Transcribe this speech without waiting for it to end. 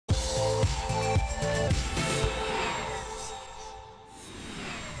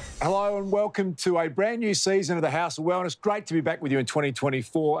Hello and welcome to a brand new season of the House of Wellness. Great to be back with you in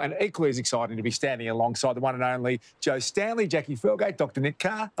 2024 and equally as exciting to be standing alongside the one and only Joe Stanley, Jacqui, Felgate, Dr. Nick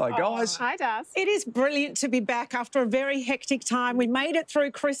Carr. Hello, guys. Hi, Daz. It is brilliant to be back after a very hectic time. We made it through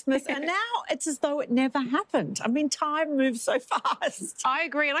Christmas and now it's as though it never happened. I mean, time moves so fast. I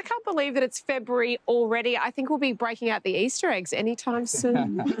agree, and I can't believe that it's February already. I think we'll be breaking out the Easter eggs anytime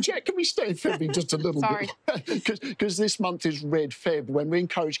soon. Jack, can we stay in February just a little Sorry. bit? Because this month is Red Feb, when we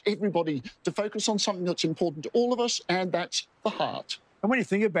encourage everybody to focus on something that's important to all of us, and that's the heart. And when you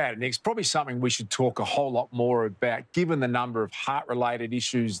think about it, Nick, it's probably something we should talk a whole lot more about, given the number of heart-related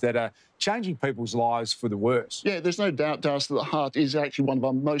issues that are changing people's lives for the worse. Yeah, there's no doubt, Darcy, that the heart is actually one of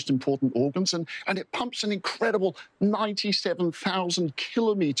our most important organs, and it pumps an incredible 97,000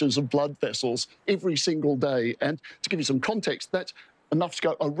 kilometres of blood vessels every single day. And to give you some context, that's enough to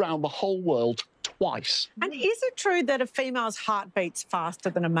go around the whole world twice. And is it true that a female's heart beats faster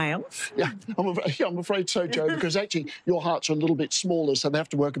than a male's? Yeah, I'm afraid so, Joe, because actually your hearts are a little bit smaller, so they have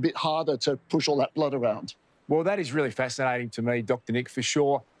to work a bit harder to push all that blood around. Well, that is really fascinating to me, Dr. Nick, for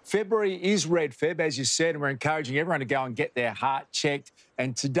sure. February is Red Feb, as you said, and we're encouraging everyone to go and get their heart checked.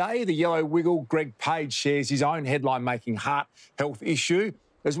 And today, the Yellow Wiggle, Greg Page, shares his own headline-making heart health issue,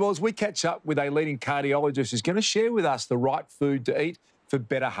 as well as we catch up with a leading cardiologist who's going to share with us the right food to eat for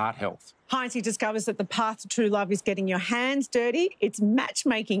better heart health. Heinzie discovers that the path to true love is getting your hands dirty. It's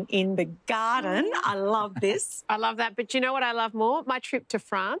matchmaking in the garden. I love this. I love that. But you know what I love more? My trip to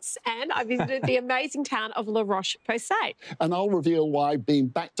France, and I visited the amazing town of La Roche-Posay. And I'll reveal why being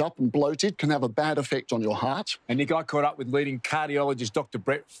backed up and bloated can have a bad effect on your heart. And Nick, I caught up with leading cardiologist Dr.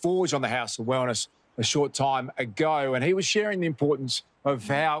 Brett Forge on the House of Wellness a short time ago, and he was sharing the importance of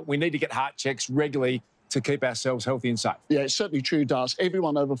how we need to get heart checks regularly to keep ourselves healthy and safe. Yeah, it's certainly true, Darcy.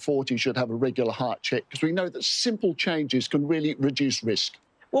 Everyone over 40 should have a regular heart check, because we know that simple changes can really reduce risk.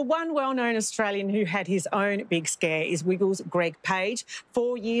 Well, one well-known Australian who had his own big scare is Wiggle's Greg Page.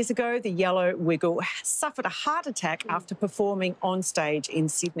 4 years ago, the Yellow Wiggle suffered a heart attack after performing on stage in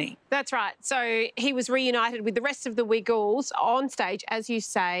Sydney. That's right. So he was reunited with the rest of the Wiggles on stage, as you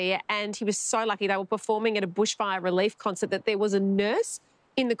say, and he was so lucky. They were performing at a bushfire relief concert that there was a nurse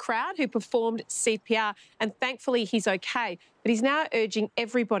in the crowd who performed CPR, and thankfully he's okay. But he's now urging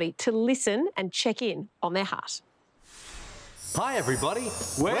everybody to listen and check in on their heart. Hi everybody,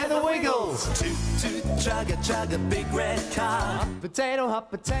 we're the Wiggles. Toot toot chugga chugga big red car. Hot potato, hot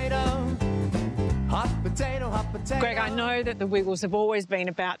potato. Hot potato, hot potato. Greg, I know that the Wiggles have always been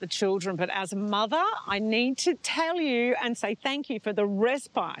about the children, but as a mother, I need to tell you and say thank you for the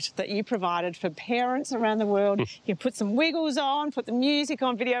respite that you provided for parents around the world. You put some Wiggles on, put the music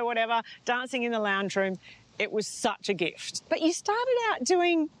on, video, whatever, dancing in the lounge room. It was such a gift. But you started out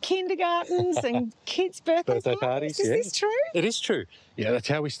doing kindergartens and kids' birthday parties. Is this true? It is true. Yeah, that's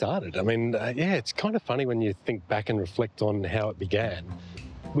how we started. I mean, yeah, it's kind of funny when you think back and reflect on how it began.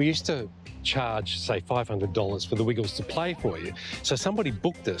 We used to charge, say, $500 for the Wiggles to play for you. So somebody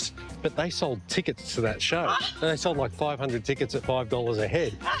booked us, but they sold tickets to that show. And they sold like 500 tickets at $5 a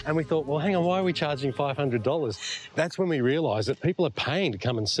head. And we thought, well, hang on, why are we charging $500? That's when we realised that people are paying to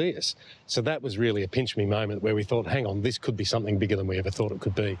come and see us. So that was really a pinch me moment where we thought, hang on, this could be something bigger than we ever thought it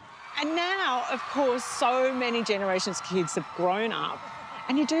could be. And now, of course, so many generations of kids have grown up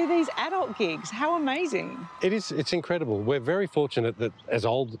and you do these adult gigs. How amazing. It's incredible. We're very fortunate that as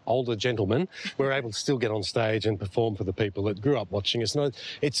older gentlemen, we're able to still get on stage and perform for the people that grew up watching us. And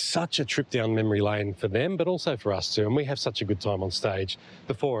it's such a trip down memory lane for them, but also for us too. And we have such a good time on stage,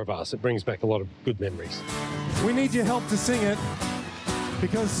 the four of us. It brings back a lot of good memories. We need your help to sing it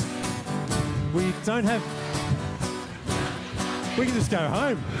because we don't have... We can just go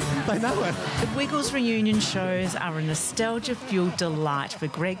home. They know it. The Wiggles reunion shows are a nostalgia-fueled delight for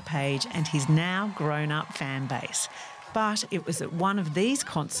Greg Page and his now grown-up fan base. But it was at one of these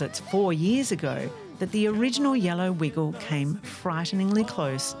concerts 4 years ago that the original Yellow Wiggle came frighteningly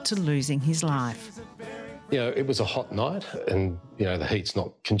close to losing his life. You know, it was a hot night and, you know, the heat's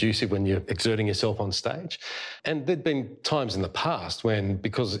not conducive when you're exerting yourself on stage. And there'd been times in the past when,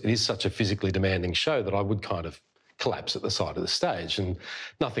 because it is such a physically demanding show, that I would kind of collapse at the side of the stage and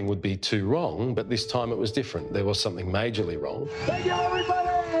nothing would be too wrong, but this time it was different. There was something majorly wrong. Thank you, everybody!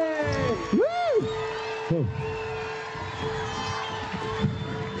 Woo!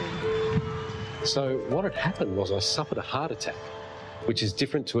 So what had happened was I suffered a heart attack, which is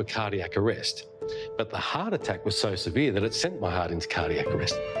different to a cardiac arrest. But the heart attack was so severe that it sent my heart into cardiac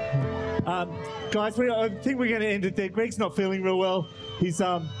arrest. Guys, I think we're going to end it there. Greg's not feeling real well.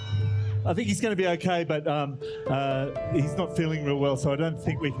 I think he's going to be okay, but he's not feeling real well, so I don't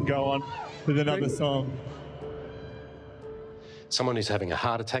think we can go on with another song. Someone who's having a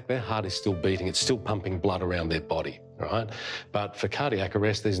heart attack, their heart is still beating, it's still pumping blood around their body, right? But for cardiac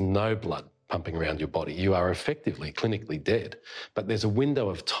arrest, there's no blood pumping around your body. You are effectively clinically dead. But there's a window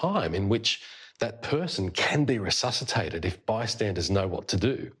of time in which that person can be resuscitated if bystanders know what to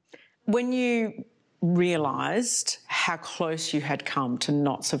do. When you realised how close you had come to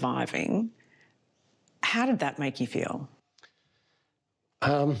not surviving, how did that make you feel?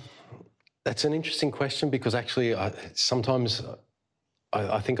 That's an interesting question because actually sometimes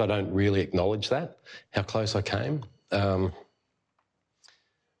I think I don't really acknowledge that, how close I came.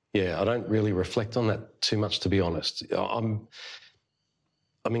 Yeah, I don't really reflect on that too much, to be honest. I'm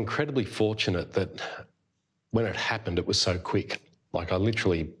incredibly fortunate that when it happened, it was so quick. Like I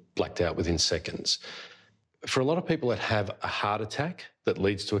literally blacked out within seconds. For a lot of people that have a heart attack that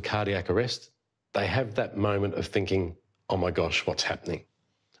leads to a cardiac arrest, they have that moment of thinking, oh my gosh, what's happening?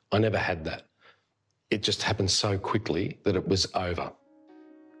 I never had that. It just happened so quickly that it was over.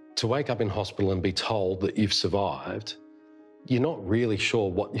 To wake up in hospital and be told that you've survived, you're not really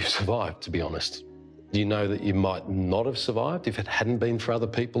sure what you've survived, to be honest. You know that you might not have survived if it hadn't been for other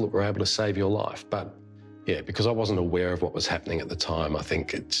people that were able to save your life. But yeah, because I wasn't aware of what was happening at the time, I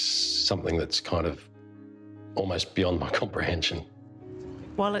think it's something that's kind of almost beyond my comprehension.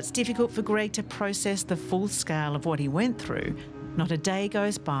 While it's difficult for Greg to process the full scale of what he went through, not a day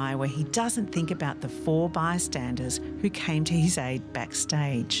goes by where he doesn't think about the 4 bystanders who came to his aid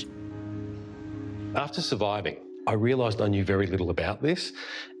backstage. After surviving, I realised I knew very little about this,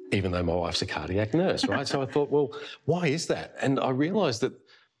 even though my wife's a cardiac nurse, right? So I thought, well, why is that? And I realised that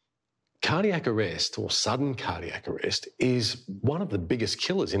cardiac arrest or sudden cardiac arrest is one of the biggest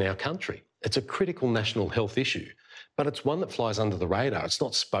killers in our country. It's a critical national health issue, but it's one that flies under the radar. It's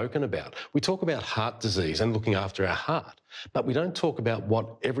not spoken about. We talk about heart disease and looking after our heart, but we don't talk about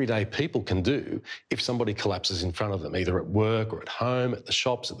what everyday people can do if somebody collapses in front of them, either at work or at home, at the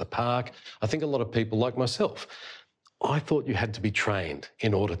shops, at the park. I think a lot of people like myself, I thought you had to be trained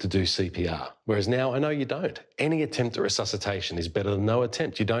in order to do CPR, whereas now I know you don't. Any attempt at resuscitation is better than no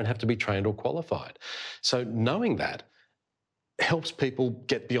attempt. You don't have to be trained or qualified. So knowing that helps people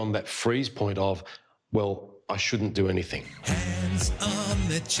get beyond that freeze point of, well, I shouldn't do anything. Hands on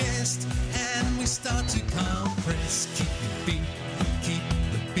the chest and we start to compress. Keep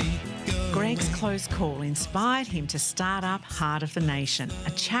the beat going. Greg's close call inspired him to start up Heart of the Nation,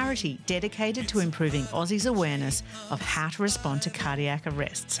 a charity dedicated to improving Aussies' awareness of how to respond to cardiac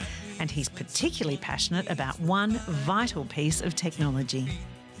arrests. And he's particularly passionate about one vital piece of technology.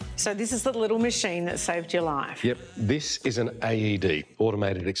 So this is the little machine that saved your life? Yep, this is an AED,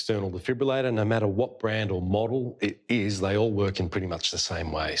 automated external defibrillator. No matter what brand or model it is, they all work in pretty much the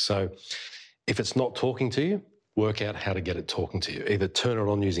same way. So if it's not talking to you, work out how to get it talking to you. Either turn it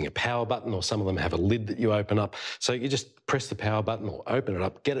on using a power button, or some of them have a lid that you open up. So you just press the power button or open it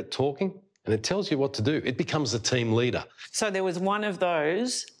up, get it talking, and it tells you what to do. It becomes the team leader. So there was one of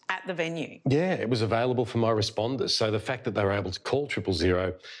those at the venue? Yeah, it was available for my responders. So the fact that they were able to call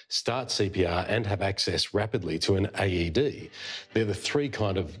 000, start CPR and have access rapidly to an AED, they're the 3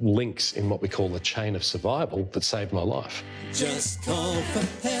 kind of links in what we call the chain of survival that saved my life. Just call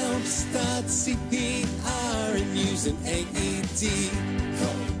for help, start CPR and use an AED.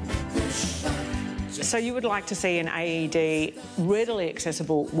 So you would like to see an AED readily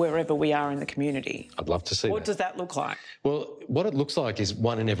accessible wherever we are in the community? I'd love to see that. What does that look like? Well, what it looks like is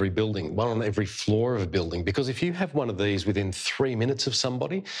one in every building, one on every floor of a building, because if you have one of these within 3 minutes of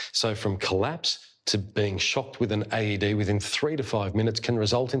somebody, so from collapse to being shocked with an AED within 3 to 5 minutes can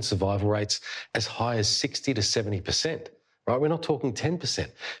result in survival rates as high as 60 to 70%. Right? We're not talking 10%.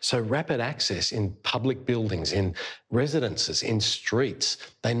 So rapid access in public buildings, in residences, in streets,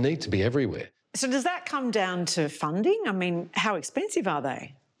 they need to be everywhere. So does that come down to funding? I mean, how expensive are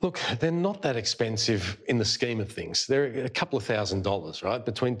they? Look, they're not that expensive in the scheme of things. They're a couple of $1,000s, right?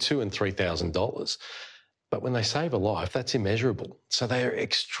 Between $2,000 and $3,000. But when they save a life, that's immeasurable. So they are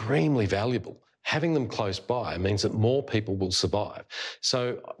extremely valuable. Having them close by means that more people will survive.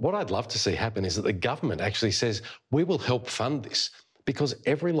 So what I'd love to see happen is that the government actually says, we will help fund this, because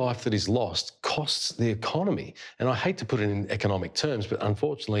every life that is lost costs the economy. And I hate to put it in economic terms, but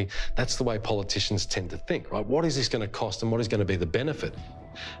unfortunately, that's the way politicians tend to think, right? What is this going to cost and what is going to be the benefit?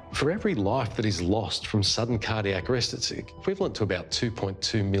 For every life that is lost from sudden cardiac arrest, it's equivalent to about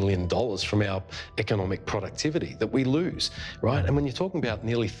 $2.2 million from our economic productivity that we lose, right? And when you're talking about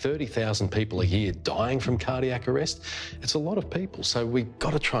nearly 30,000 people a year dying from cardiac arrest, it's a lot of people. So we've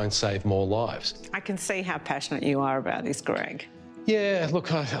got to try and save more lives. I can see how passionate you are about this, Greg. Yeah,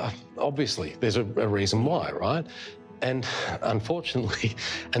 look, obviously there's a reason why, right? And unfortunately,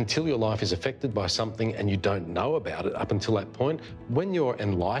 until your life is affected by something and you don't know about it up until that point, when you're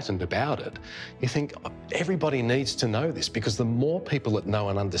enlightened about it, you think everybody needs to know this, because the more people that know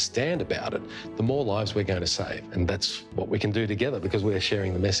and understand about it, the more lives we're going to save. And that's what we can do together, because we're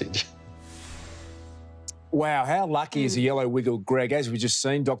sharing the message. Wow, how lucky is a yellow wiggle, Greg? As we've just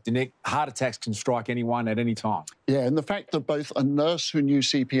seen, Dr. Nick, heart attacks can strike anyone at any time. Yeah, and the fact that both a nurse who knew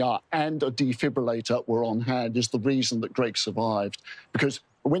CPR and a defibrillator were on hand is the reason that Greg survived. Because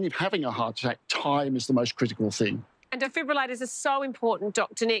when you're having a heart attack, time is the most critical thing. And defibrillators are so important,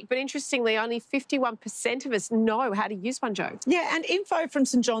 Dr. Nick, but interestingly, only 51% of us know how to use one, Joe. Yeah, and info from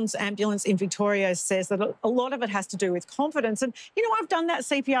St John's Ambulance in Victoria says that a lot of it has to do with confidence. And, you know, I've done that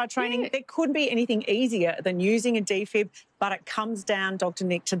CPR training. Yeah. There couldn't be anything easier than using a defib, but it comes down, Dr.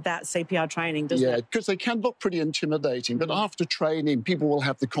 Nick, to that CPR training, doesn't it? Yeah, because they can look pretty intimidating, but after training, people will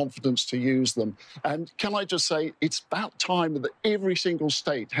have the confidence to use them. And can I just say, it's about time that every single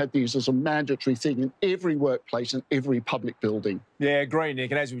state had these as a mandatory thing in every workplace and every public building. Yeah, agree,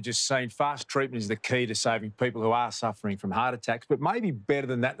 Nick. And as we've just seen, fast treatment is the key to saving people who are suffering from heart attacks. But maybe better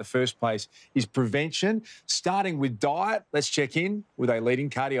than that in the first place is prevention, starting with diet. Let's check in with a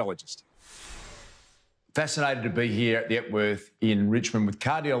leading cardiologist. Fascinated to be here at the Epworth in Richmond with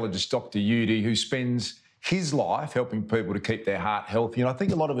cardiologist Dr. Udy, who spends his life helping people to keep their heart healthy. And I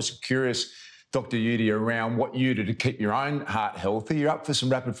think a lot of us are curious, Dr. Udy, around what you do to keep your own heart healthy. You're up for some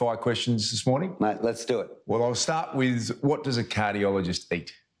rapid-fire questions this morning? Mate, let's do it. Well, I'll start with, what does a cardiologist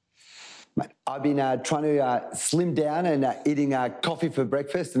eat? Mate, I've been trying to slim down and eating coffee for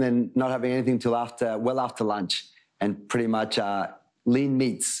breakfast and then not having anything till after lunch, and pretty much lean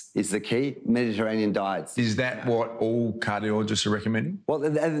meats is the key, Mediterranean diets. Is that what all cardiologists are recommending? Well,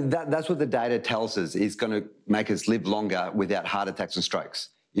 that's what the data tells us is going to make us live longer without heart attacks and strokes.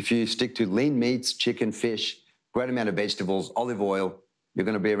 If you stick to lean meats, chicken, fish, great amount of vegetables, olive oil, you're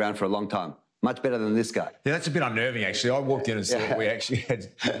going to be around for a long time. Much better than this guy. Yeah, that's a bit unnerving, actually. I walked in and thought we actually had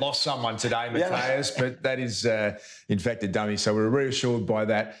lost someone today, Matthias, but that is, in fact, a dummy. So we're reassured by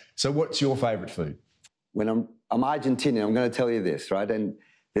that. So what's your favourite food? When I'm Argentinian, I'm going to tell you this, right? And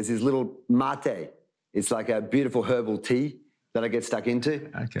there's this little mate. It's like a beautiful herbal tea that I get stuck into.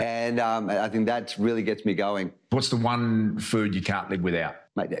 Okay. And I think that really gets me going. What's the one food you can't live without?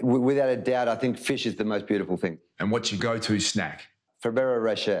 Mate, without a doubt, I think fish is the most beautiful thing. And what's your go-to snack?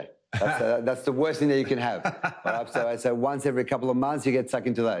 rashes. That's the worst thing that you can have. Right? So once every couple of months, you get stuck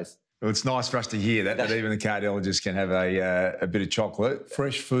into those. Well, it's nice for us to hear that even the cardiologist can have a bit of chocolate.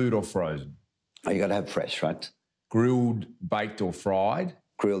 Fresh food or frozen? Oh, you got to have fresh, right? Grilled, baked or fried?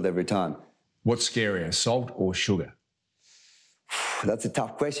 Grilled every time. What's scarier, salt or sugar? That's a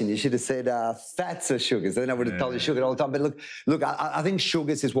tough question. You should have said fats or sugars. Then I would have told you sugar all the time. But look, I think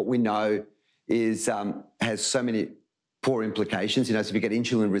sugars is what we know is has so many poor implications. You know, so if you get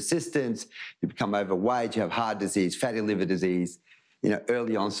insulin resistance, you become overweight, you have heart disease, fatty liver disease, you know,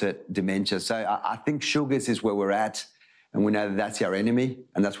 early onset dementia. So I think sugars is where we're at, and we know that that's our enemy,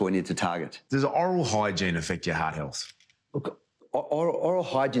 and that's what we need to target. Does oral hygiene affect your heart health? Look, oral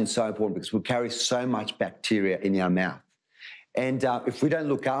hygiene is so important because we carry so much bacteria in our mouth. And if we don't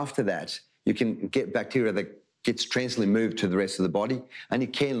look after that, you can get bacteria that gets transiently moved to the rest of the body, and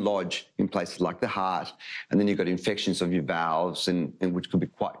it can lodge in places like the heart, and then you've got infections of your valves, and which could be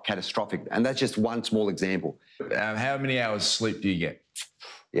quite catastrophic. And that's just one small example. How many hours sleep do you get?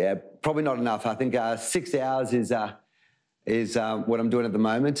 Yeah, probably not enough. I think 6 hours is what I'm doing at the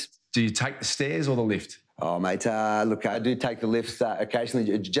moment. Do you take the stairs or the lift? Oh, mate, look, I do take the lifts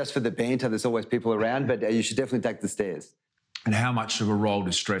occasionally, just for the banter. There's always people around, but you should definitely take the stairs. And how much of a role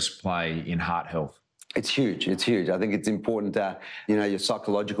does stress play in heart health? It's huge. It's huge. I think it's important, you know, your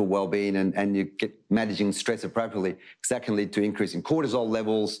psychological well-being and you get managing stress appropriately, because that can lead to increase in cortisol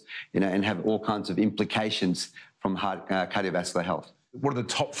levels, you know, and have all kinds of implications from cardiovascular health. What are the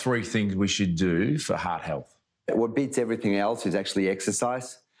top 3 things we should do for heart health? What beats everything else is actually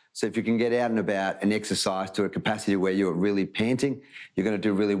exercise. So if you can get out and about and exercise to a capacity where you're really panting, you're going to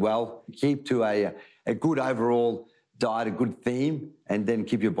do really well. Keep to a good overall diet, a good theme, and then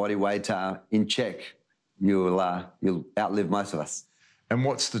keep your body weight in check. You'll outlive most of us. And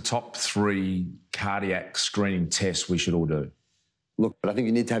what's the top 3 cardiac screening tests we should all do? Look, but I think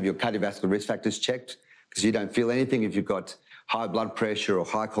you need to have your cardiovascular risk factors checked, because you don't feel anything if you've got high blood pressure or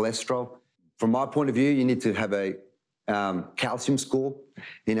high cholesterol. From my point of view, you need to have a calcium score.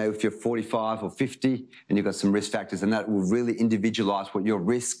 You know, if you're 45 or 50 and you've got some risk factors, and that will really individualise what your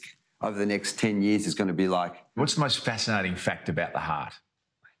risk over the next 10 years is going to be like. What's the most fascinating fact about the heart?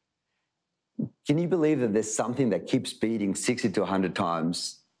 Can you believe that there's something that keeps beating 60 to 100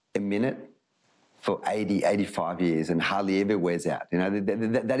 times a minute? for 80, 85 years and hardly ever wears out. You know,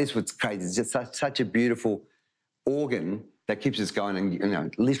 that is what's crazy. It's just such a beautiful organ that keeps us going and, you know,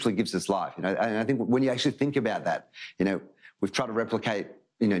 literally gives us life. You know, and I think when you actually think about that, you know, we've tried to replicate,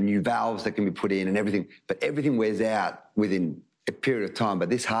 you know, new valves that can be put in and everything, but everything wears out within a period of time. But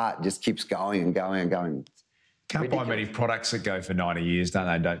this heart just keeps going and going and going. Can't buy many products that go for 90 years,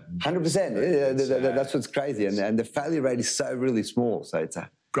 don't they? 100%. That's what's crazy. And the failure rate is so really small. So it's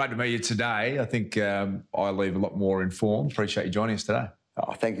great to meet you today. I think I leave a lot more informed. Appreciate you joining us today.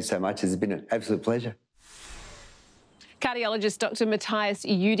 Oh, thank you so much. It's been an absolute pleasure. Cardiologist Dr. Matthias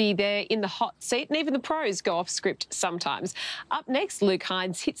Udi there in the hot seat, and even the pros go off script sometimes. Up next, Luke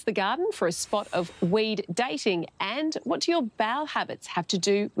Hines hits the garden for a spot of weed dating. And what do your bowel habits have to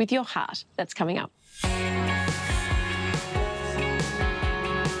do with your heart? That's coming up.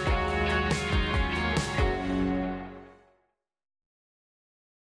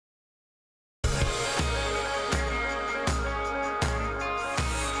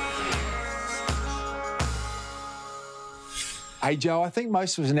 Hey, Joe, I think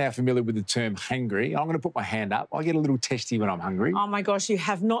most of us are now familiar with the term hangry. I'm going to put my hand up. I get a little testy when I'm hungry. Oh, my gosh, you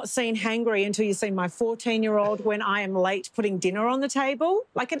have not seen hangry until you see my 14-year-old when I am late putting dinner on the table.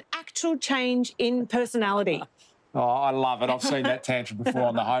 Like an actual change in personality. Oh, I love it. I've seen that tantrum before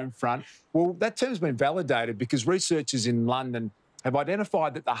on the home front. Well, that term's been validated because researchers in London have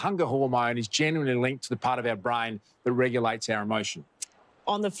identified that the hunger hormone is genuinely linked to the part of our brain that regulates our emotion.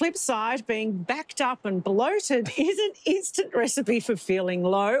 On the flip side, being backed up and bloated is an instant recipe for feeling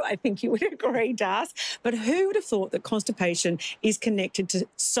low. I think you would agree, Das. But who would have thought that constipation is connected to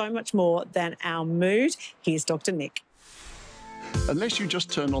so much more than our mood? Here's Dr. Nick. Unless you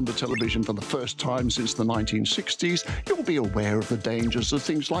just turn on the television for the first time since the 1960s, you'll be aware of the dangers of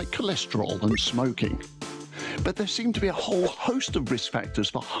things like cholesterol and smoking. But there seem to be a whole host of risk factors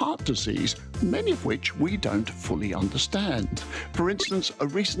for heart disease, many of which we don't fully understand. For instance, a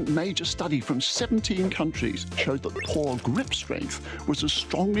recent major study from 17 countries showed that poor grip strength was as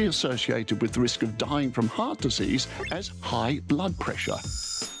strongly associated with the risk of dying from heart disease as high blood pressure.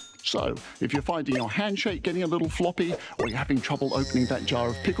 So, if you're finding your handshake getting a little floppy, or you're having trouble opening that jar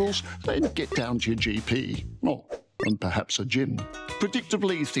of pickles, then get down to your GP. Oh, and perhaps a gym.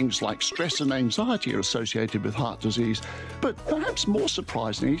 Predictably, things like stress and anxiety are associated with heart disease, but perhaps more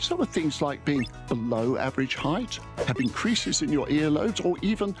surprisingly, so are things like being below average height, having creases in your earlobes, or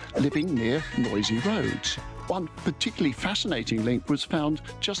even living near noisy roads. One particularly fascinating link was found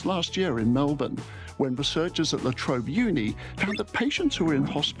just last year in Melbourne, when researchers at La Trobe Uni found that patients who were in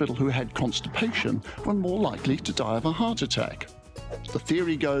hospital who had constipation were more likely to die of a heart attack. The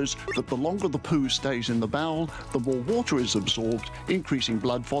theory goes that the longer the poo stays in the bowel, the more water is absorbed, increasing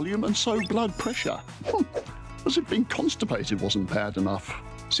blood volume and so blood pressure. As if being constipated wasn't bad enough.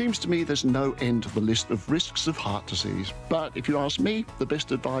 Seems to me there's no end to the list of risks of heart disease. But if you ask me, the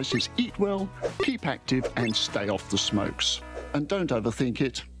best advice is eat well, keep active and stay off the smokes. And don't overthink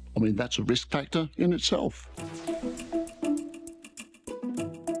it. I mean, that's a risk factor in itself.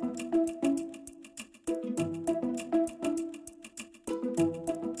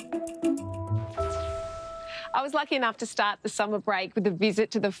 I was lucky enough to start the summer break with a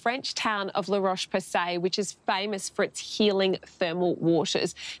visit to the French town of La Roche-Posay, which is famous for its healing thermal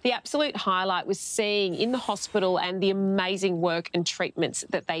waters. The absolute highlight was seeing in the hospital and the amazing work and treatments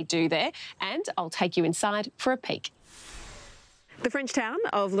that they do there. And I'll take you inside for a peek. The French town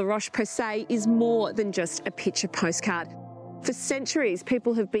of La Roche-Posay is more than just a picture postcard. For centuries,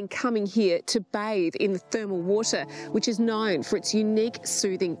 people have been coming here to bathe in the thermal water, which is known for its unique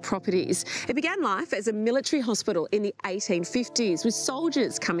soothing properties. It began life as a military hospital in the 1850s, with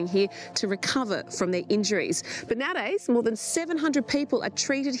soldiers coming here to recover from their injuries. But nowadays, more than 700 people are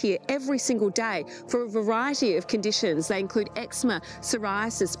treated here every single day for a variety of conditions. They include eczema,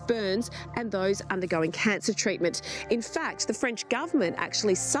 psoriasis, burns, and those undergoing cancer treatment. In fact, the French government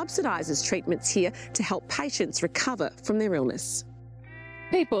actually subsidises treatments here to help patients recover from their illness.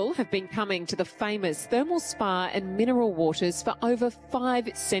 People have been coming to the famous thermal spa and mineral waters for over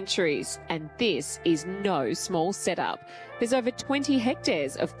 5 centuries, and this is no small setup. There's over 20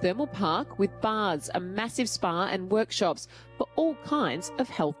 hectares of thermal park with baths, a massive spa and workshops for all kinds of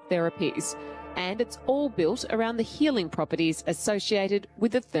health therapies. And it's all built around the healing properties associated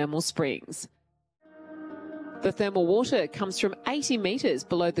with the thermal springs. The thermal water comes from 80 metres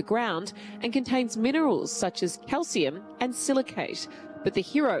below the ground and contains minerals such as calcium and silicate. But the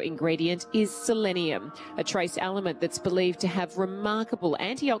hero ingredient is selenium, a trace element that's believed to have remarkable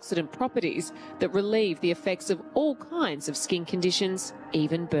antioxidant properties that relieve the effects of all kinds of skin conditions,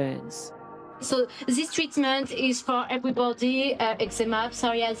 even burns. So this treatment is for everybody, eczema,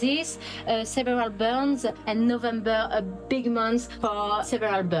 psoriasis, several burns, and November, a big month for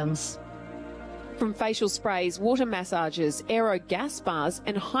several burns. From facial sprays, water massages, aero gas bars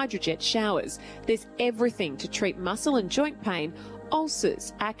and hydrojet showers, there's everything to treat muscle and joint pain,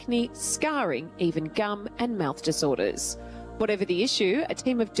 ulcers, acne, scarring, even gum and mouth disorders. Whatever the issue, a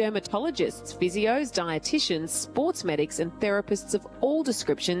team of dermatologists, physios, dietitians, sports medics and therapists of all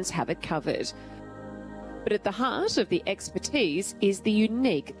descriptions have it covered. But at the heart of the expertise is the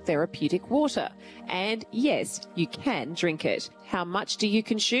unique therapeutic water. And yes, you can drink it. How much do you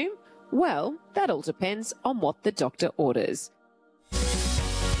consume? Well, that all depends on what the doctor orders.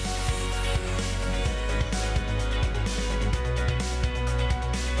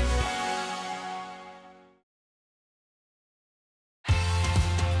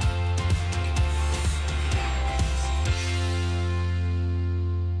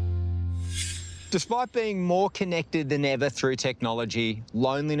 Despite being more connected than ever through technology,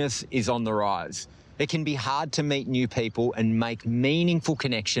 loneliness is on the rise. It can be hard to meet new people and make meaningful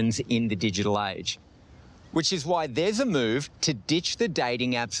connections in the digital age. Which is why there's a move to ditch the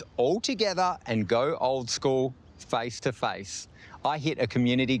dating apps altogether and go old school, face to face. I hit a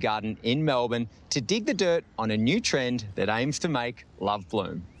community garden in Melbourne to dig the dirt on a new trend that aims to make love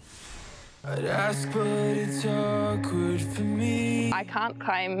bloom. I'd ask, but it's awkward for me. I can't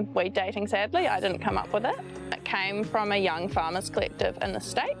claim weed dating, sadly. I didn't come up with it. It came from a young farmers collective in the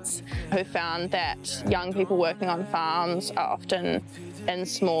States who found that young people working on farms are often in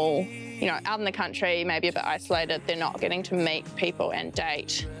small, out in the country, maybe a bit isolated. They're not getting to meet people and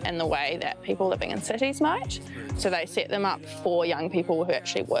date in the way that people living in cities might. So they set them up for young people who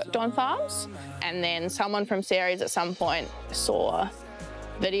actually worked on farms. And then someone from Ceres at some point saw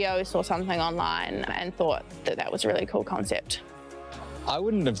something online and thought that that was a really cool concept. I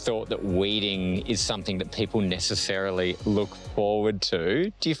wouldn't have thought that weeding is something that people necessarily look forward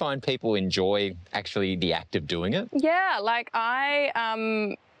to. Do you find people enjoy actually the act of doing it? Yeah,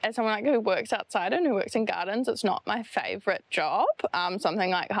 as someone who works outside and who works in gardens, it's not my favourite job.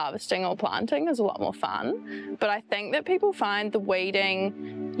 Something like harvesting or planting is a lot more fun. But I think that people find the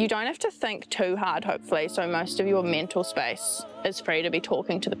weeding, you don't have to think too hard, hopefully, so most of your mental space is free to be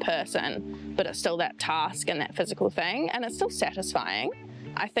talking to the person, but it's still that task and that physical thing, and it's still satisfying.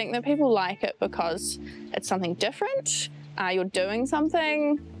 I think that people like it because it's something different. You're doing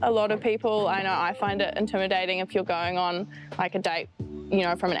something. A lot of people, I know I find it intimidating if you're going on like a date,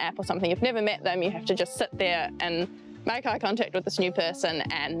 from an app or something. You've never met them, you have to just sit there and make eye contact with this new person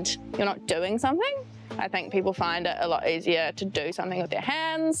and you're not doing something. I think people find it a lot easier to do something with their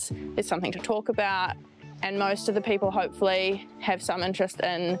hands. There's something to talk about. And most of the people hopefully have some interest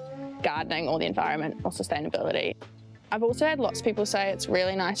in gardening or the environment or sustainability. I've also had lots of people say it's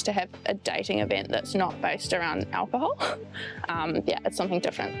really nice to have a dating event that's not based around alcohol. It's something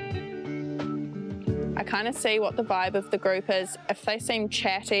different. I kind of see what the vibe of the group is. If they seem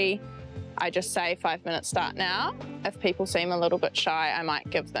chatty, I just say 5 minutes start now. If people seem a little bit shy, I might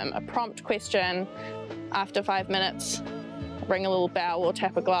give them a prompt question. After 5 minutes, ring a little bell or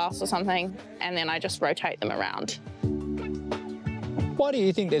tap a glass or something, and then I just rotate them around. Why do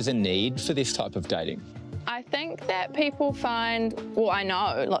you think there's a need for this type of dating? I think that people find, I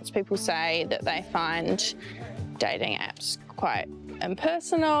know lots of people say that they find dating apps quite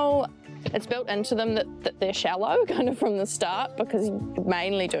impersonal. It's built into them that they're shallow kind of from the start because you're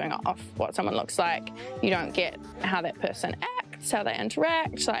mainly doing it off what someone looks like. You don't get how that person acts, how they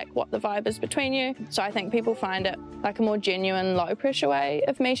interact, like what the vibe is between you. So I think people find it like a more genuine, low pressure way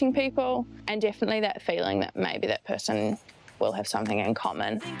of meeting people, and definitely that feeling that maybe that person will have something in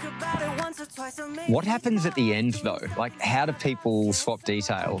common. What happens at the end though? Like, how do people swap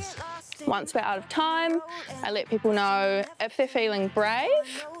details? Once we're out of time, I let people know if they're feeling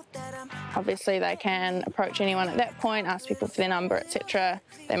brave. Obviously they can approach anyone at that point, ask people for their number, etc.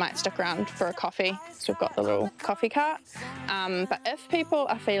 They might stick around for a coffee, so we've got the little coffee cart. But if people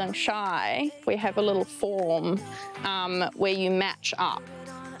are feeling shy, we have a little form where you match up.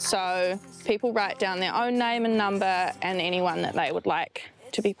 So people write down their own name and number and anyone that they would like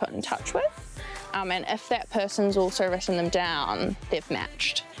to be put in touch with. And if that person's also written them down, they've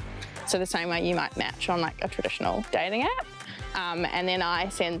matched. So the same way you might match on like a traditional dating app. And then I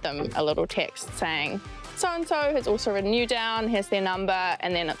send them a little text saying, so-and-so has also written you down, here's their number,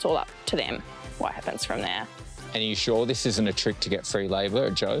 and then it's all up to them what happens from there. And are you sure this isn't a trick to get free labour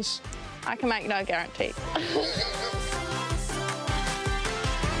at Joe's? I can make no guarantee.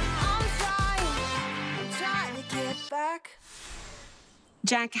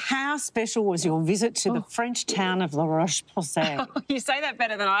 Jack, how special was your visit to the French town of La Roche-Posay? You say that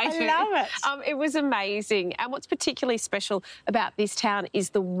better than I do. I love it. It was amazing. And what's particularly special about this town is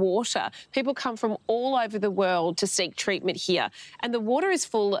the water. People come from all over the world to seek treatment here. And the water is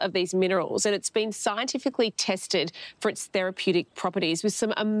full of these minerals, and it's been scientifically tested for its therapeutic properties with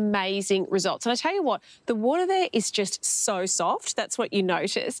some amazing results. And I tell you what, the water there is just so soft. That's what you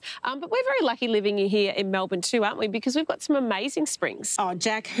notice. But we're very lucky living here in Melbourne too, aren't we? Because we've got some amazing springs. Oh,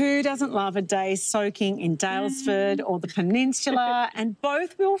 Jack, who doesn't love a day soaking in Daylesford or the Peninsula? And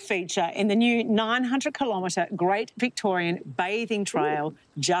both will feature in the new 900-kilometre Great Victorian Bathing Trail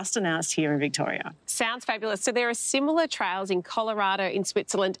just announced here in Victoria. Sounds fabulous. So there are similar trails in Colorado, in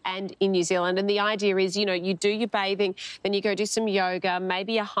Switzerland and in New Zealand. And the idea is, you know, you do your bathing, then you go do some yoga,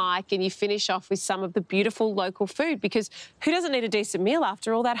 maybe a hike, and you finish off with some of the beautiful local food, because who doesn't need a decent meal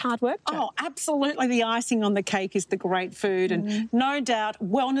after all that hard work, Jack? Oh, absolutely. The icing on the cake is the great food. And no doubt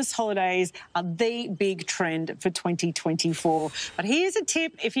wellness holidays are the big trend for 2024. But here's a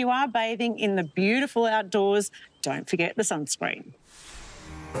tip. If you are bathing in the beautiful outdoors, don't forget the sunscreen.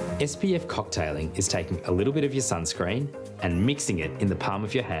 SPF cocktailing is taking a little bit of your sunscreen and mixing it in the palm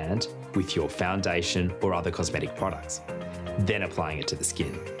of your hand with your foundation or other cosmetic products, then applying it to the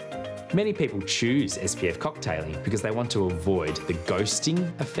skin. Many people choose SPF cocktailing because they want to avoid the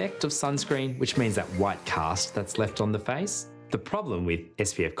ghosting effect of sunscreen, which means that white cast that's left on the face. The problem with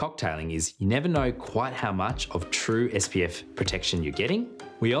SPF cocktailing is you never know quite how much of true SPF protection you're getting.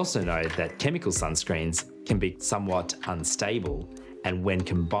 We also know that chemical sunscreens can be somewhat unstable, and when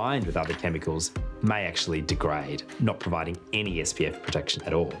combined with other chemicals may actually degrade, not providing any SPF protection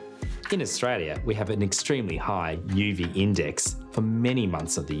at all. In Australia, we have an extremely high UV index for many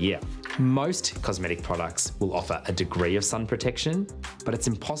months of the year. Most cosmetic products will offer a degree of sun protection, but it's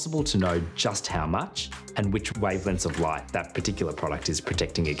impossible to know just how much and which wavelengths of light that particular product is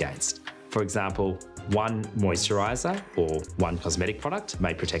protecting against. For example, one moisturiser or one cosmetic product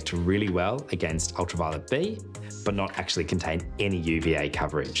may protect really well against ultraviolet B, but not actually contain any UVA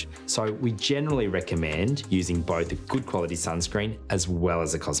coverage. So we generally recommend using both a good quality sunscreen as well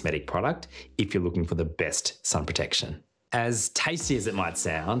as a cosmetic product if you're looking for the best sun protection. As tasty as it might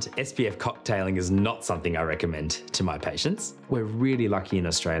sound, SPF cocktailing is not something I recommend to my patients. We're really lucky in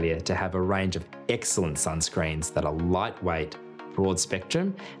Australia to have a range of excellent sunscreens that are lightweight, broad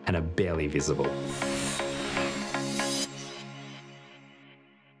spectrum and are barely visible.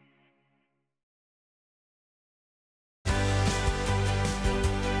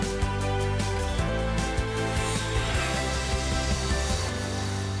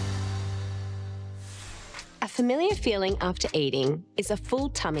 A familiar feeling after eating is a full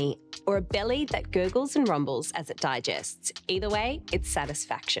tummy or a belly that gurgles and rumbles as it digests. Either way, it's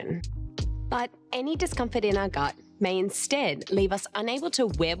satisfaction. But any discomfort in our gut may instead leave us unable to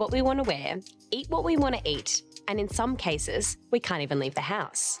wear what we want to wear, eat what we want to eat, and in some cases, we can't even leave the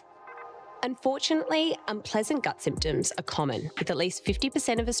house. Unfortunately, unpleasant gut symptoms are common, with at least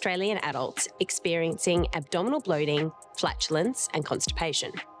 50% of Australian adults experiencing abdominal bloating, flatulence, and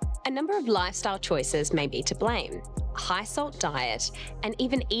constipation. A number of lifestyle choices may be to blame. A high-salt diet and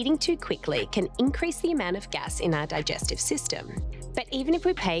even eating too quickly can increase the amount of gas in our digestive system. But even if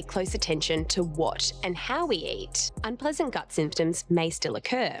we pay close attention to what and how we eat, unpleasant gut symptoms may still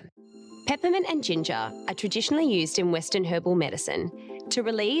occur. Peppermint and ginger are traditionally used in Western herbal medicine to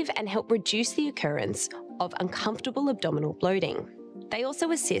relieve and help reduce the occurrence of uncomfortable abdominal bloating. They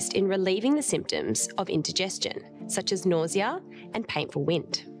also assist in relieving the symptoms of indigestion, such as nausea and painful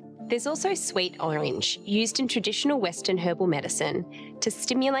wind. There's also sweet orange, used in traditional Western herbal medicine to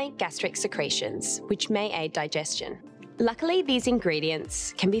stimulate gastric secretions, which may aid digestion. Luckily, these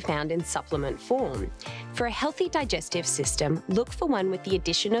ingredients can be found in supplement form. For a healthy digestive system, look for one with the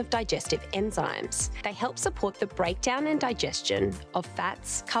addition of digestive enzymes. They help support the breakdown and digestion of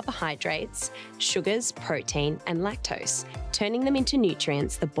fats, carbohydrates, sugars, protein, and lactose, turning them into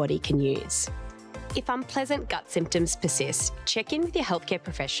nutrients the body can use. If unpleasant gut symptoms persist, check in with your healthcare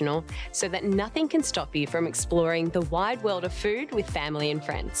professional so that nothing can stop you from exploring the wide world of food with family and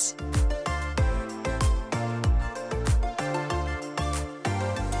friends.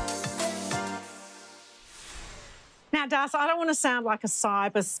 Now, Darcy, I don't want to sound like a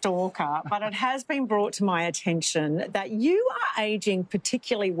cyber stalker, but it has been brought to my attention that you are ageing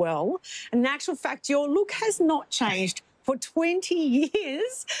particularly well. In actual fact, your look has not changed for 20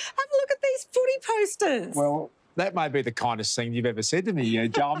 years. Have a look at these footy posters. Well, that may be the kindest thing you've ever said to me,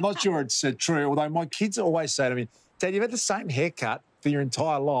 Joe. I'm not sure it's true, although my kids always say to me, Dad, you've had the same haircut for your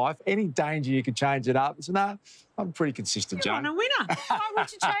entire life. Any danger, you could change it up. So, no, I'm pretty consistent, You're Joan. on a winner. Why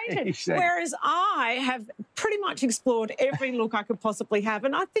would you change it? Exactly. Whereas I have pretty much explored every look I could possibly have,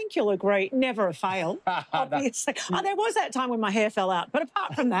 and I think you'll agree, never a fail, obviously. There was that time when my hair fell out, but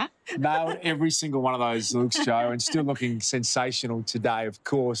apart from that... Nailed every single one of those looks, Joe, and still looking sensational today, of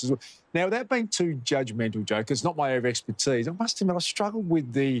course. As well. Now, without being too judgmental, Joe, because it's not my area of expertise, I must admit I struggled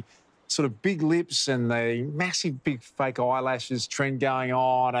with the sort of big lips and the massive big fake eyelashes trend going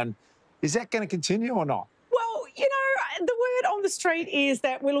on. And is that going to continue or not? Well, you know, the word on the street is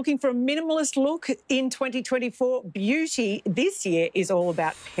that we're looking for a minimalist look in 2024. Beauty this year is all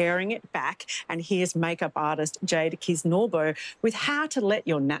about paring it back. And here's makeup artist Jade Kisnorbo with how to let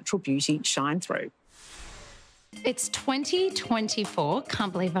your natural beauty shine through. It's 2024,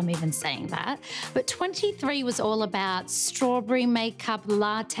 can't believe I'm even saying that, but 23 was all about strawberry makeup,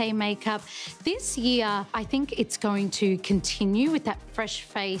 latte makeup. This year, I think it's going to continue with that fresh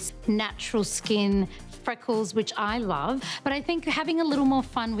face, natural skin, freckles, which I love, but I think having a little more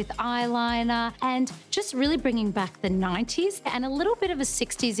fun with eyeliner and just really bringing back the 90s and a little bit of a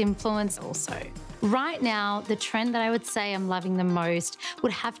 60s influence also. Right now, the trend that I would say I'm loving the most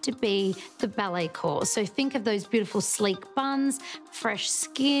would have to be the ballet core. So think of those beautiful sleek buns, fresh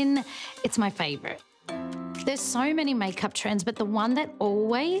skin. It's my favorite. There's so many makeup trends, but the one that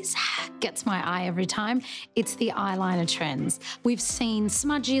always gets my eye every time, it's the eyeliner trends. We've seen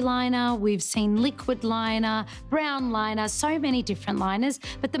smudgy liner, we've seen liquid liner, brown liner, so many different liners,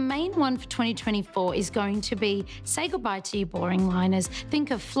 but the main one for 2024 is going to be say goodbye to your boring liners.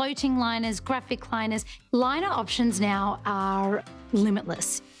 Think of floating liners, graphic liners. Liner options now are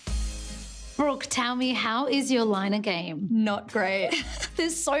limitless. Brooke, tell me, how is your liner game? Not great.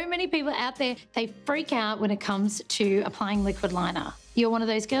 There's so many people out there, they freak out when it comes to applying liquid liner. You're one of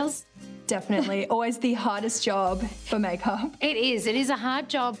those girls? Definitely. Always the hardest job for makeup. It is. It is a hard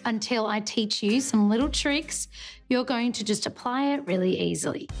job until I teach you some little tricks. You're going to just apply it really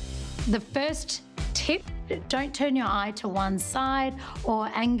easily. The first tip, don't turn your eye to one side or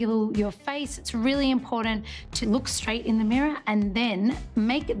angle your face. It's really important to look straight in the mirror and then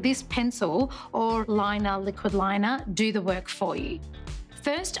make this pencil or liner, liquid liner, do the work for you.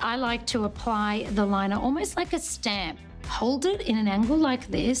 First, I like to apply the liner almost like a stamp. Hold it in an angle like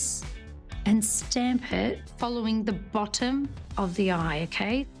this and stamp it following the bottom of the eye,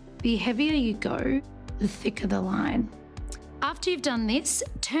 okay? The heavier you go, the thicker the line. After you've done this,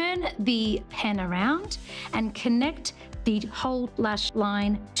 turn the pen around and connect the whole lash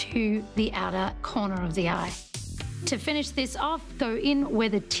line to the outer corner of the eye. To finish this off, go in where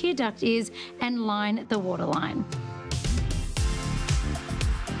the tear duct is and line the waterline.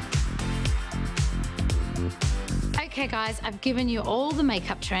 Okay guys, I've given you all the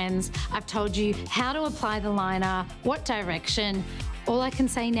makeup trends. I've told you how to apply the liner, what direction. All I can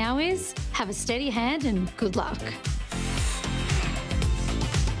say now is have a steady hand and good luck.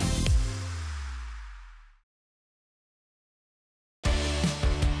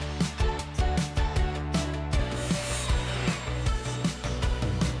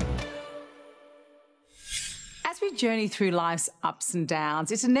 As we journey through life's ups and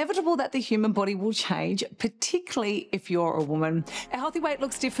downs, it's inevitable that the human body will change, particularly if you're a woman. A healthy weight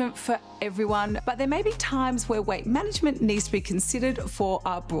looks different for everyone, but there may be times where weight management needs to be considered for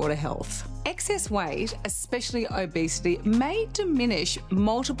our broader health. Excess weight, especially obesity, may diminish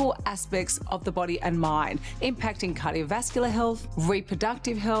multiple aspects of the body and mind, impacting cardiovascular health,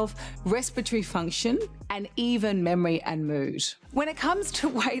 reproductive health, respiratory function, and even memory and mood. When it comes to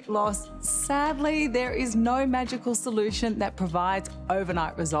weight loss, sadly, there is no magical solution that provides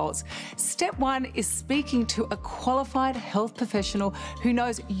overnight results. Step one is speaking to a qualified health professional who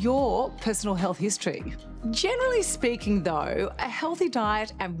knows your personal health history. Generally speaking, though, a healthy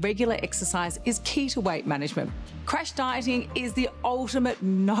diet and regular exercise is key to weight management. Crash dieting is the ultimate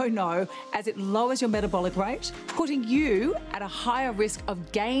no-no as it lowers your metabolic rate, putting you at a higher risk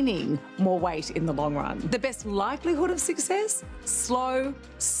of gaining more weight in the long run. The best likelihood of success? Slow,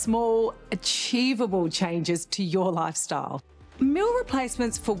 small, achievable changes to your lifestyle. Meal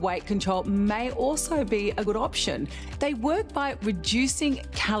replacements for weight control may also be a good option. They work by reducing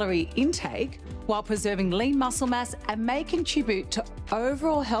calorie intake while preserving lean muscle mass and may contribute to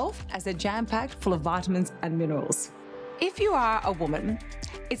overall health as they're jam-packed full of vitamins and minerals. If you are a woman,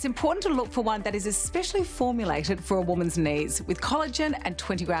 it's important to look for one that is especially formulated for a woman's needs with collagen and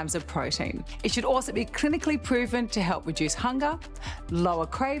 20 grams of protein. It should also be clinically proven to help reduce hunger, lower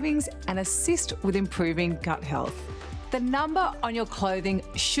cravings, and assist with improving gut health. The number on your clothing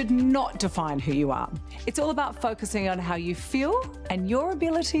should not define who you are. It's all about focusing on how you feel and your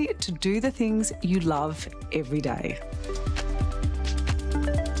ability to do the things you love every day.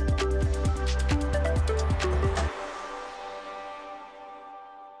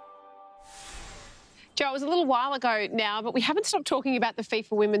 it was a little while ago now, but we haven't stopped talking about the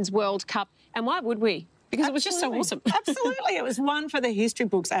FIFA Women's World Cup. And why would we? Because it was just so awesome. Absolutely. It was one for the history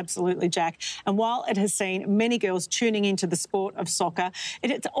books, absolutely, Jack. And while it has seen many girls tuning into the sport of soccer,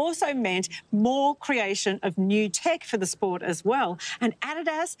 it has also meant more creation of new tech for the sport as well. And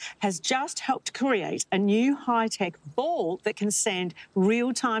Adidas has just helped create a new high-tech ball that can send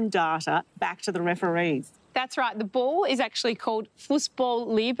real-time data back to the referees. That's right. The ball is actually called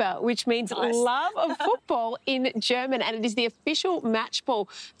Fußballliebe, which means love of football in German, and it is the official match ball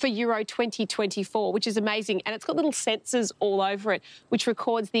for Euro 2024, which is amazing. And it's got little sensors all over it, which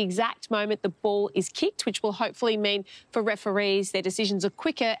records the exact moment the ball is kicked, which will hopefully mean for referees their decisions are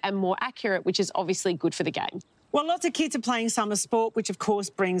quicker and more accurate, which is obviously good for the game. Well, lots of kids are playing summer sport, which of course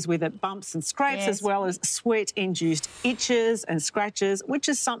brings with it bumps and scrapes, as well as sweat-induced itches and scratches, which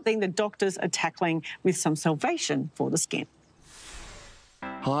is something the doctors are tackling with some salvation for the skin.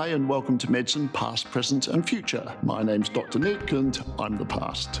 Hi and welcome to Medicine, Past, Present and Future. My name's Dr. Nick and I'm the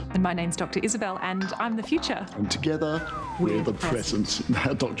past. And my name's Dr. Isabel and I'm the future. And together, we're the present.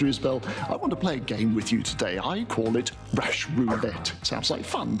 Now, Dr. Isabel, I want to play a game with you today. I call it Rash Roulette. Sounds like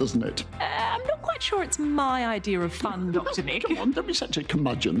fun, doesn't it? I'm not quite sure it's my idea of fun, Dr. Nick. Come on, don't be such a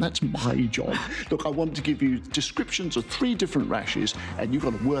curmudgeon. That's my job. Look, I want to give you descriptions of 3 different rashes and you've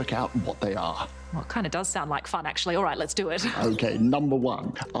got to work out what they are. Well, it kind of does sound like fun, actually. All right, let's do it. OK, number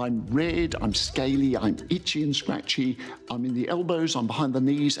 1. I'm red, I'm scaly, I'm itchy and scratchy, I'm in the elbows, I'm behind the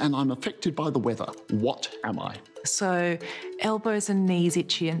knees, and I'm affected by the weather. What am I? So, elbows and knees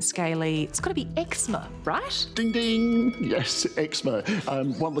itchy and scaly. It's got to be eczema, right? Ding, ding. Yes, eczema.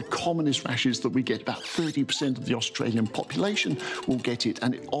 One of the commonest rashes that we get. About 30% of the Australian population will get it,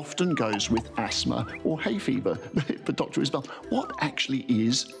 and it often goes with asthma or hay fever. But Dr. Isabel, what actually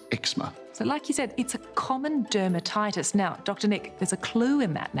is eczema? So like you said, it's a common dermatitis. Now, Dr. Nick, there's a clue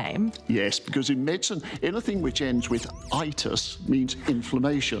in that name. Yes, because in medicine, anything which ends with itis means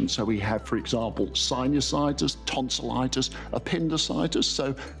inflammation. So we have, for example, sinusitis, tonsillitis, appendicitis.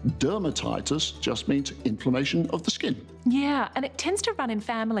 So dermatitis just means inflammation of the skin. Yeah, and it tends to run in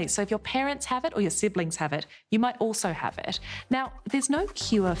families. So if your parents have it or your siblings have it, you might also have it. Now, there's no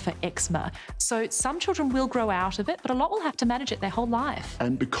cure for eczema. So some children will grow out of it, but a lot will have to manage it their whole life.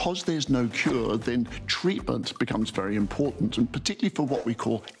 And because there's no cure, then treatment becomes very important, and particularly for what we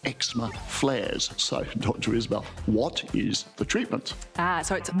call eczema flares. So, Dr. Isabel, what is the treatment?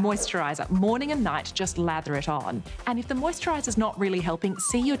 So it's a moisturiser. Morning and night, just lather it on. And if the moisturiser's not really helping,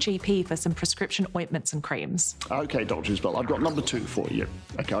 see your GP for some prescription ointments and creams. OK, Dr. Isabel, I've got number 2 for you.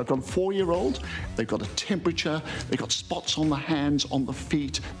 OK, I've got a 4-year-old. They've got a temperature. They've got spots on the hands, on the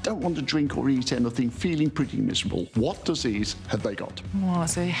feet, don't want to drink or eat anything, feeling pretty miserable. What disease have they got? Oh,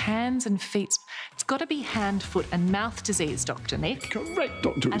 so hands and feet. It's got to be hand, foot and mouth disease, Dr. Nick. Correct,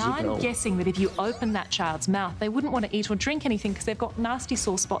 Dr. And Isabel. I'm guessing that if you open that child's mouth, they wouldn't want to eat or drink anything because they've got nasty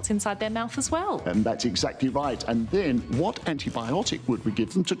sore spots inside their mouth as well. And that's exactly right. And then what antibiotic would we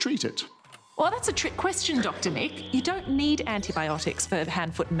give them to treat it? Well, that's a trick question, Dr. Nick. You don't need antibiotics for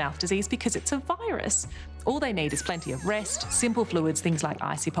hand, foot and mouth disease because it's a virus. All they need is plenty of rest, simple fluids, things like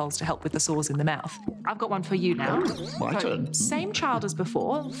icy poles to help with the sores in the mouth. I've got one for you now. My turn. Same child as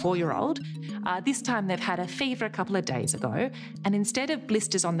before, 4-year-old. This time they've had a fever a couple of days ago, and instead of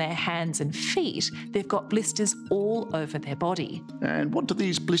blisters on their hands and feet, they've got blisters all over their body. And what do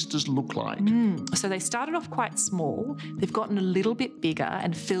these blisters look like? So they started off quite small. They've gotten a little bit bigger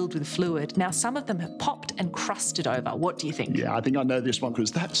and filled with fluid. Now some of them have popped and crusted over. What do you think? Yeah, I think I know this one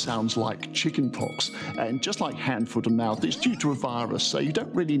because that sounds like chickenpox. And just like hand, foot and mouth, it's due to a virus, so you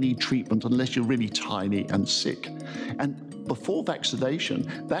don't really need treatment unless you're really tiny and sick. And before vaccination,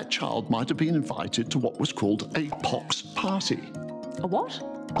 that child might have been invited to what was called a pox party. A what?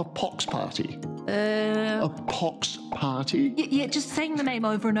 A pox party. A pox party? Yeah, just saying the name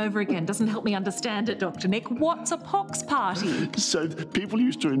over and over again doesn't help me understand it, Dr. Nick. What's a pox party? So people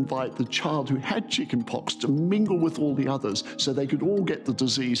used to invite the child who had chickenpox to mingle with all the others so they could all get the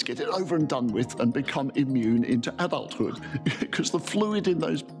disease, get it over and done with, and become immune into adulthood. Because the fluid in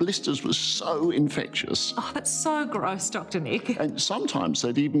those blisters was so infectious. Oh, that's so gross, Dr. Nick. And sometimes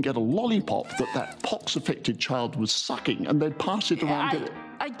they'd even get a lollipop that pox-affected child was sucking, and they'd pass it around.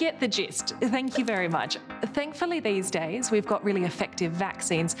 I get the gist. Thank you very much. Thankfully, these days, we've got really effective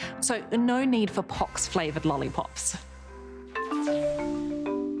vaccines, so no need for pox-flavoured lollipops.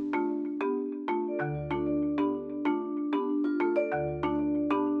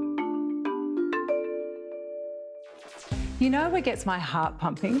 You know what gets my heart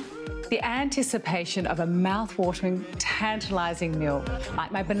pumping? The anticipation of a mouth-watering, tantalising meal,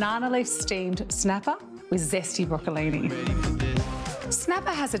 like my banana leaf steamed snapper with zesty broccolini.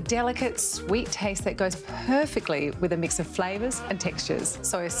 Snapper has a delicate, sweet taste that goes perfectly with a mix of flavours and textures.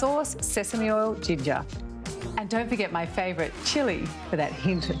 Soy sauce, sesame oil, ginger. And don't forget my favourite, chilli, for that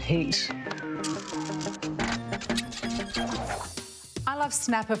hint of heat. I love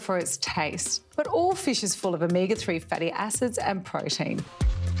Snapper for its taste, but all fish is full of omega-3 fatty acids and protein.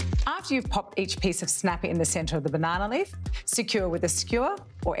 After you've popped each piece of Snapper in the centre of the banana leaf, secure with a skewer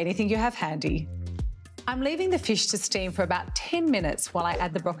or anything you have handy. I'm leaving the fish to steam for about 10 minutes while I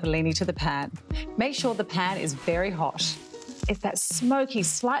add the broccolini to the pan. Make sure the pan is very hot. It's that smoky,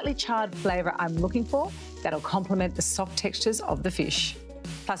 slightly charred flavour I'm looking for that'll complement the soft textures of the fish.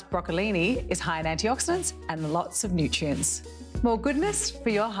 Plus, broccolini is high in antioxidants and lots of nutrients. More goodness for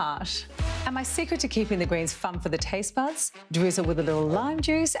your heart. And my secret to keeping the greens fun for the taste buds, drizzle with a little lime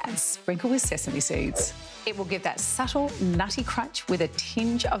juice and sprinkle with sesame seeds. It will give that subtle, nutty crunch with a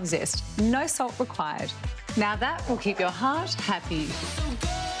tinge of zest. No salt required. Now that will keep your heart happy.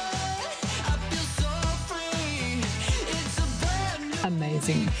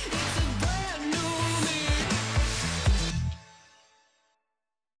 Amazing.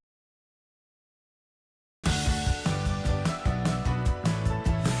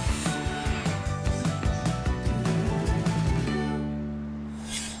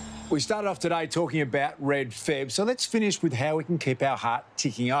 We started off today talking about red Feb, so let's finish with how we can keep our heart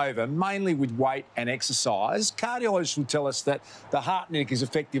ticking over, mainly with weight and exercise. Cardiologists will tell us that the heart nick is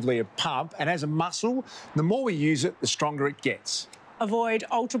effectively a pump, and as a muscle, the more we use it, the stronger it gets. Avoid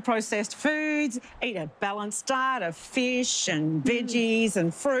ultra-processed foods, eat a balanced diet of fish and veggies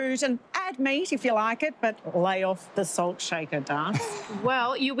and fruit, and add meat if you like it, but lay off the salt shaker, Darcy.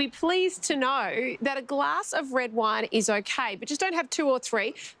 Well, you'll be pleased to know that a glass of red wine is okay, but just don't have 2 or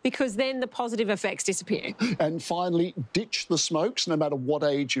 3 because then the positive effects disappear. And finally, ditch the smokes no matter what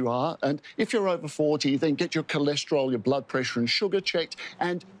age you are. And if you're over 40, then get your cholesterol, your blood pressure and sugar checked,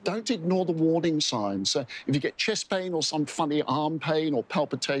 and don't ignore the warning signs. So if you get chest pain or some funny arm pain or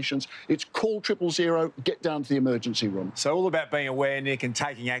palpitations, it's call 000, get down to the emergency room. So all about being aware, Nick, and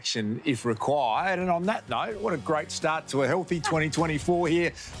taking action if required. And on that note, what a great start to a healthy 2024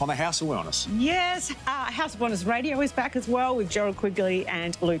 here on the House of Wellness. Yes, House of Wellness Radio is back as well with Gerald Quigley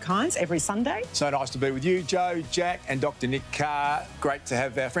and Luke Hines every Sunday. So nice to be with you, Joe, Jack and Dr Nick Carr. Great to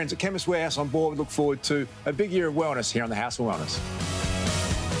have our friends at Chemist Warehouse on board. We look forward to a big year of wellness here on the House of Wellness.